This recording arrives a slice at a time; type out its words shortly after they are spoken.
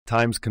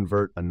Times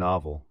Convert, a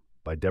novel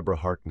by Deborah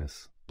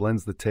Harkness,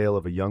 blends the tale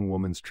of a young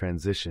woman's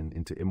transition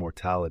into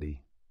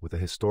immortality with a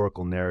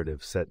historical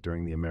narrative set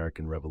during the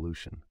American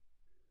Revolution.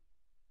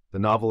 The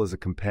novel is a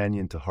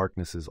companion to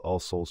Harkness's All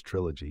Souls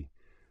trilogy,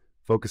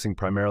 focusing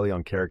primarily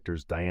on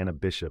characters Diana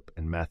Bishop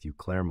and Matthew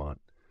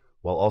Clairmont,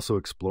 while also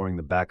exploring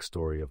the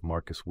backstory of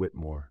Marcus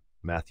Whitmore,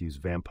 Matthew's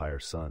vampire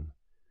son.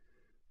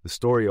 The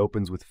story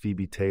opens with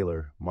Phoebe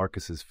Taylor,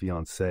 Marcus's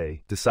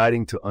fiancée,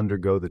 deciding to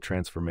undergo the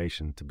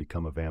transformation to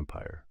become a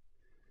vampire.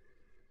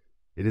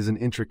 It is an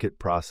intricate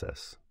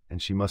process,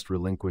 and she must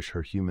relinquish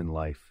her human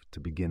life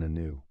to begin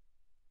anew.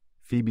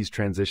 Phoebe's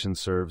transition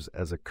serves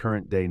as a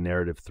current-day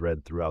narrative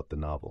thread throughout the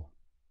novel.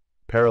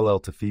 Parallel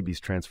to Phoebe's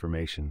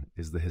transformation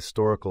is the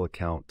historical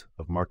account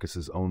of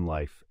Marcus's own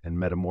life and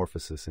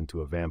metamorphosis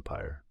into a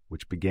vampire,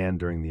 which began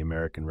during the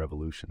American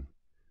Revolution.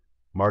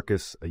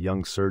 Marcus, a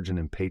young surgeon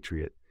and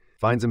patriot,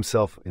 finds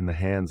himself in the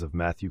hands of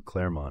Matthew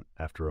Clairmont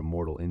after a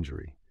mortal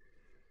injury.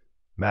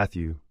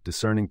 Matthew,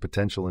 discerning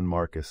potential in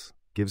Marcus,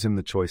 gives him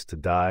the choice to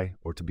die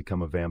or to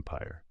become a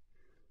vampire.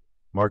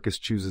 Marcus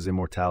chooses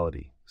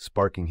immortality,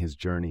 sparking his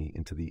journey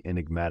into the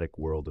enigmatic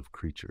world of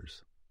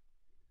creatures.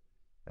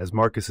 As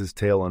Marcus's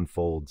tale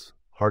unfolds,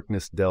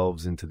 Harkness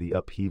delves into the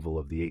upheaval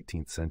of the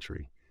 18th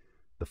century,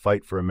 the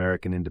fight for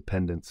American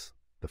independence,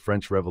 the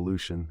French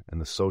Revolution,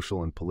 and the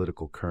social and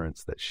political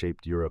currents that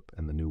shaped Europe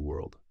and the New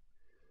World.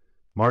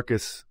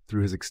 Marcus,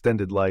 through his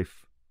extended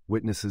life,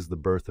 witnesses the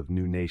birth of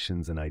new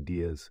nations and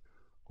ideas,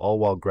 all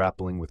while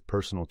grappling with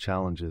personal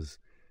challenges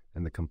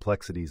and the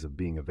complexities of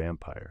being a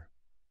vampire.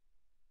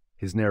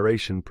 His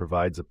narration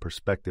provides a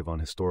perspective on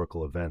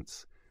historical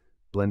events,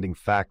 blending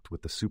fact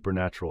with the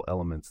supernatural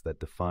elements that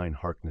define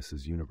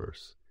Harkness's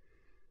universe.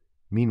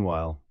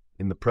 Meanwhile,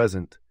 in the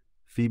present,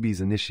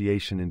 Phoebe's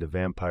initiation into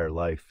vampire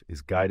life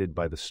is guided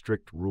by the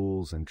strict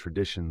rules and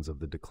traditions of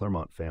the de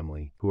Clairmont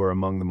family, who are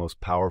among the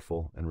most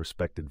powerful and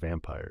respected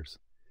vampires.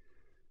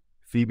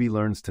 Phoebe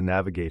learns to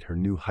navigate her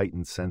new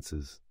heightened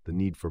senses, the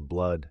need for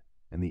blood,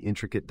 and the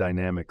intricate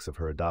dynamics of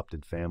her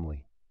adopted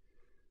family.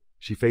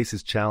 She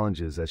faces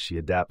challenges as she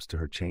adapts to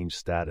her changed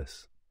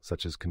status,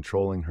 such as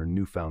controlling her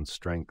newfound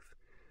strength,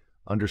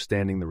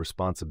 understanding the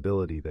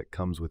responsibility that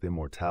comes with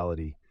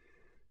immortality,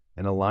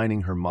 and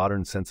aligning her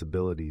modern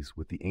sensibilities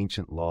with the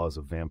ancient laws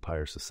of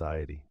vampire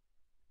society.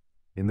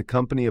 In the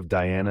company of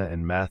Diana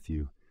and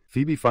Matthew,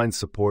 Phoebe finds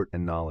support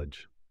and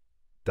knowledge.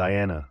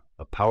 Diana,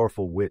 a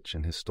powerful witch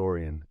and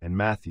historian, and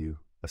Matthew,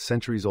 a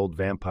centuries-old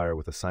vampire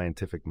with a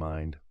scientific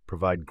mind,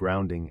 provide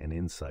grounding and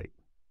insight.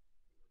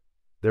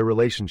 Their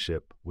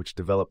relationship, which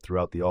developed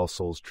throughout the All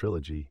Souls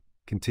trilogy,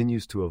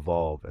 continues to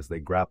evolve as they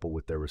grapple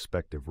with their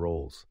respective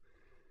roles.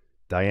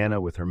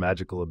 Diana with her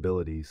magical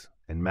abilities,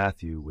 and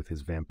Matthew with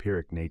his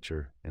vampiric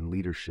nature and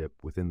leadership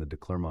within the de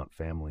Clairmont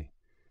family.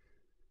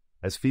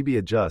 As Phoebe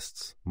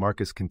adjusts,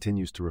 Marcus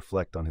continues to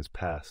reflect on his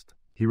past.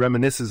 He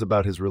reminisces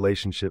about his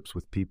relationships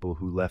with people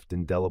who left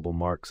indelible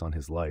marks on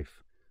his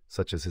life,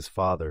 such as his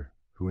father,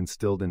 who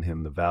instilled in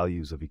him the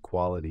values of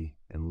equality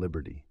and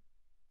liberty.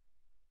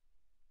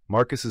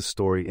 Marcus's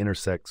story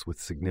intersects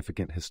with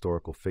significant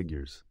historical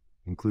figures,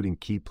 including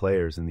key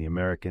players in the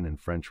American and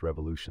French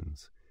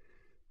revolutions.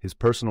 His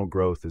personal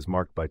growth is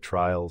marked by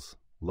trials,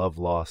 love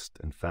lost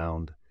and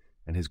found,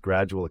 and his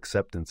gradual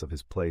acceptance of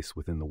his place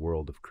within the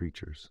world of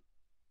creatures.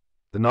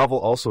 The novel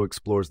also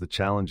explores the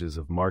challenges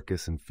of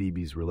Marcus and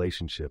Phoebe's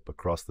relationship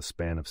across the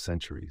span of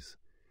centuries.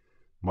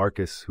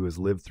 Marcus, who has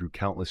lived through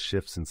countless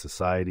shifts in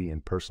society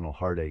and personal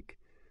heartache,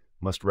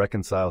 must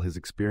reconcile his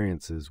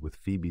experiences with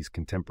Phoebe's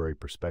contemporary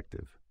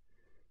perspective.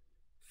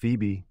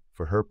 Phoebe,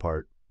 for her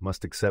part,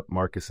 must accept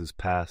Marcus's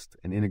past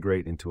and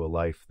integrate into a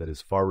life that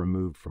is far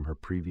removed from her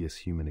previous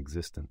human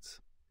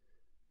existence.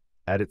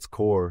 At its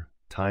core,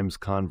 Times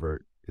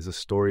Convert is a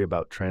story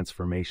about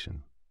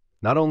transformation,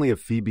 not only of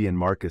Phoebe and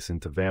Marcus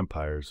into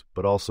vampires,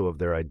 but also of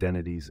their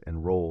identities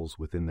and roles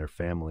within their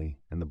family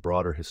and the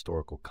broader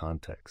historical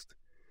context.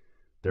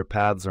 Their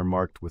paths are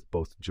marked with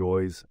both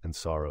joys and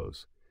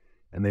sorrows,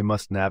 and they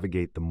must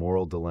navigate the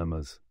moral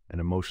dilemmas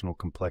and emotional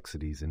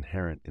complexities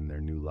inherent in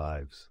their new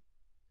lives.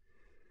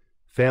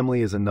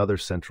 Family is another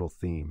central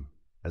theme,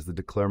 as the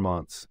de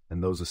Clairmonts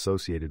and those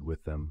associated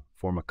with them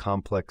form a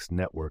complex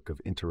network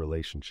of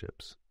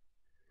interrelationships.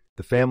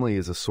 The family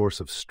is a source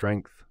of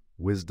strength,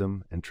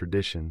 wisdom, and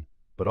tradition,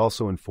 but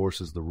also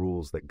enforces the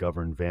rules that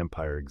govern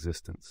vampire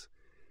existence.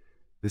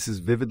 This is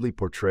vividly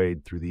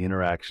portrayed through the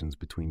interactions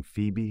between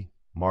Phoebe,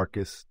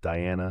 Marcus,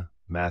 Diana,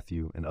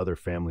 Matthew, and other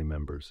family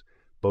members,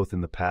 both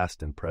in the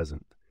past and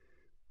present.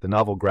 The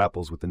novel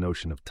grapples with the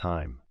notion of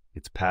time,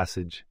 its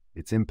passage,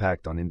 its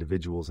impact on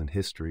individuals and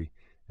history,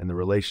 and the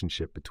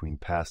relationship between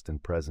past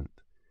and present.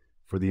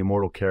 For the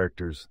immortal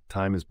characters,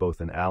 time is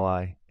both an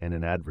ally and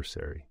an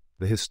adversary.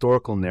 The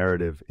historical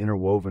narrative,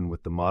 interwoven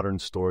with the modern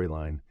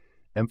storyline,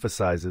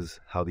 emphasizes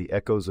how the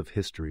echoes of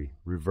history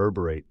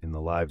reverberate in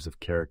the lives of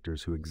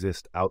characters who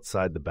exist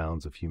outside the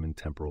bounds of human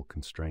temporal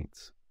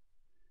constraints.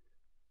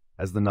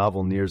 As the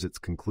novel nears its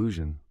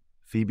conclusion,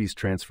 Phoebe's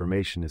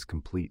transformation is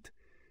complete,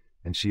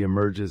 and she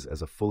emerges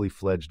as a fully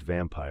fledged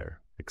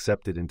vampire,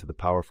 accepted into the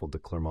powerful de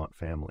Clairmont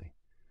family.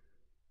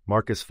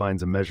 Marcus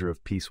finds a measure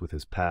of peace with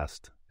his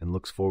past and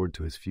looks forward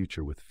to his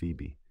future with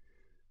Phoebe.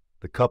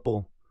 The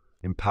couple,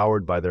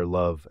 empowered by their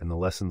love and the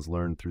lessons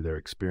learned through their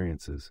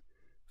experiences,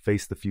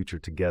 face the future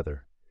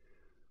together,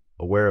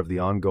 aware of the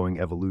ongoing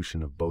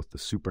evolution of both the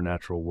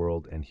supernatural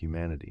world and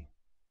humanity.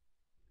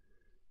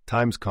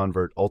 Time's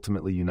Convert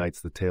ultimately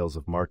unites the tales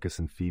of Marcus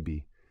and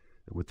Phoebe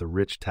with the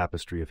rich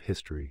tapestry of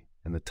history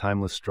and the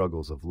timeless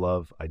struggles of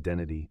love,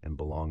 identity, and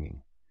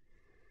belonging.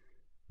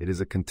 It is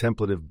a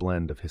contemplative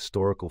blend of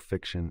historical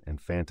fiction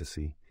and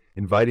fantasy,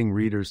 inviting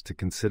readers to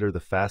consider the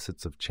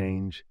facets of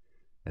change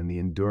and the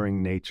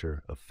enduring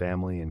nature of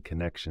family and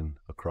connection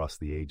across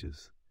the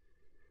ages.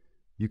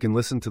 You can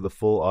listen to the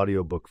full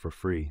audiobook for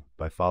free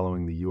by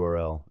following the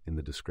URL in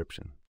the description.